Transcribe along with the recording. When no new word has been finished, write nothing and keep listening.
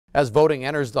As voting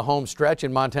enters the home stretch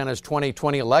in Montana's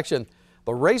 2020 election,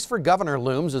 the race for governor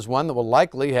looms as one that will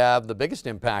likely have the biggest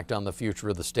impact on the future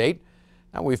of the state.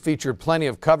 Now, we've featured plenty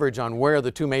of coverage on where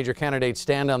the two major candidates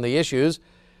stand on the issues.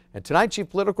 And tonight, Chief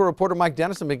Political Reporter Mike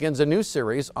Dennison begins a new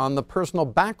series on the personal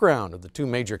background of the two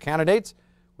major candidates.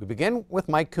 We begin with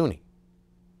Mike Cooney.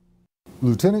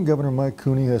 Lieutenant Governor Mike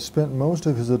Cooney has spent most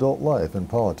of his adult life in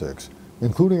politics,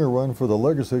 including a run for the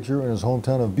legislature in his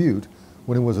hometown of Butte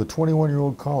when he was a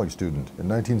 21-year-old college student in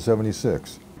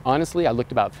 1976. Honestly, I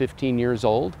looked about 15 years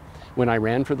old when I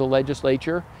ran for the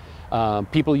legislature.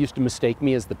 People used to mistake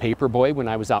me as the paper boy when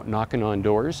I was out knocking on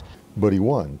doors. But he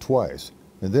won twice,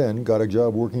 and then got a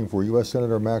job working for U.S.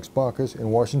 Senator Max Baucus in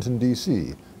Washington,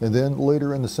 D.C., and then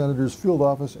later in the senator's field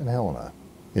office in Helena.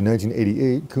 In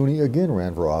 1988, Cooney again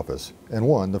ran for office and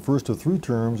won the first of 3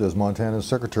 terms as Montana's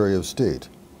Secretary of State.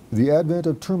 The advent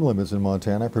of term limits in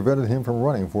Montana prevented him from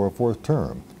running for a 4th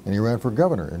term, and he ran for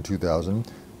governor in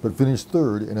 2000, but finished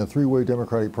 3rd in a 3-way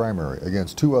Democratic primary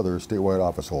against 2 other statewide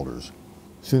office holders.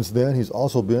 Since then, he's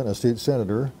also been a state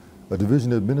senator, a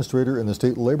division administrator in the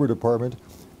state labor department,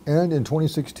 and in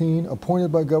 2016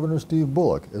 appointed by Governor Steve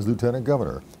Bullock as lieutenant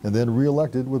governor, and then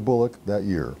re-elected with Bullock that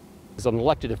year. As an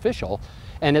elected official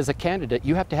and as a candidate,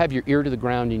 you have to have your ear to the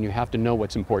ground and you have to know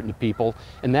what's important to people.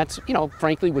 And that's,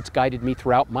 frankly, what's guided me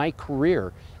throughout my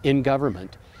career in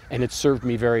government, and it's served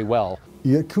me very well.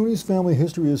 Yet Cooney's family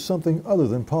history is something other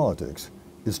than politics.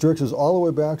 It stretches all the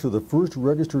way back to the first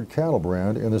registered cattle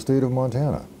brand in the state of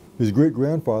Montana. His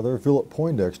great-grandfather, Philip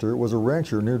Poindexter, was a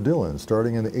rancher near Dillon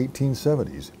starting in the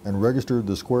 1870s and registered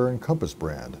the Square and Compass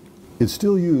brand. It's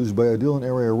still used by a Dillon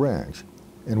area ranch,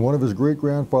 and one of his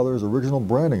great-grandfather's original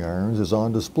branding irons is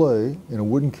on display in a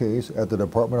wooden case at the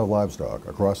Department of Livestock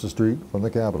across the street from the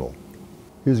Capitol.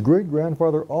 His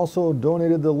great-grandfather also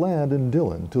donated the land in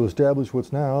Dillon to establish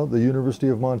what's now the University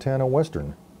of Montana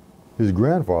Western. His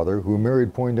grandfather, who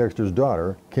married Poindexter's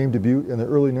daughter, came to Butte in the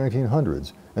early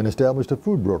 1900s and established a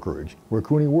food brokerage where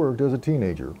Cooney worked as a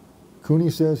teenager. Cooney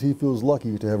says he feels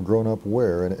lucky to have grown up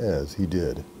where and as he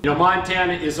did.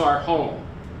 Montana is our home,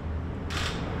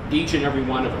 each and every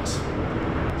one of us.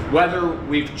 Whether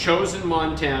we've chosen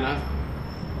Montana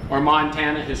or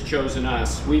Montana has chosen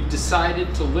us, we've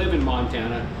decided to live in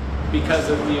Montana because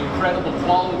of the incredible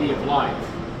quality of life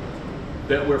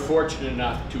that we're fortunate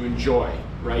enough to enjoy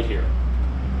right here.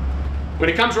 When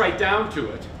it comes right down to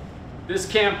it, this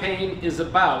campaign is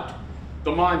about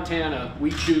the Montana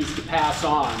we choose to pass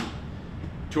on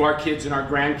to our kids and our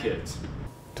grandkids.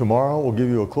 Tomorrow we'll give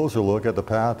you a closer look at the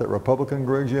path that Republican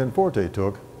Greg Gianforte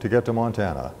took to get to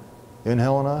Montana. In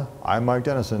Helena, I'm Mike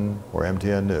Dennison for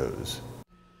MTN News.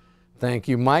 Thank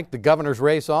you, Mike. The governor's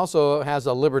race also has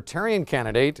a Libertarian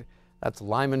candidate. That's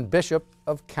Lyman Bishop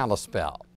of Kalispell.